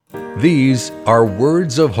These are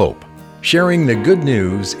Words of Hope, sharing the good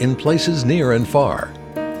news in places near and far.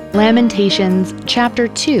 Lamentations chapter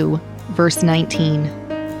 2, verse 19.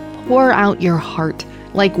 Pour out your heart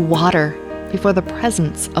like water before the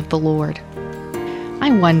presence of the Lord. I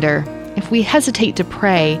wonder if we hesitate to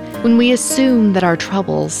pray when we assume that our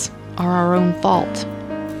troubles are our own fault.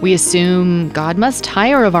 We assume God must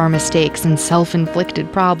tire of our mistakes and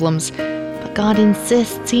self-inflicted problems, but God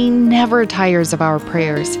insists He never tires of our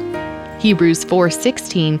prayers. Hebrews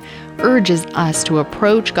 4:16 urges us to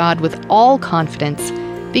approach God with all confidence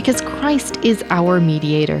because Christ is our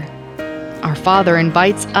mediator. Our Father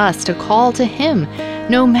invites us to call to Him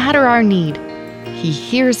no matter our need. He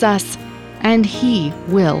hears us and He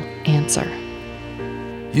will answer.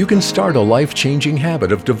 You can start a life-changing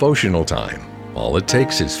habit of devotional time. All it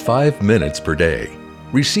takes is 5 minutes per day.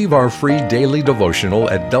 Receive our free daily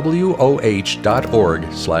devotional at woh.org/radio.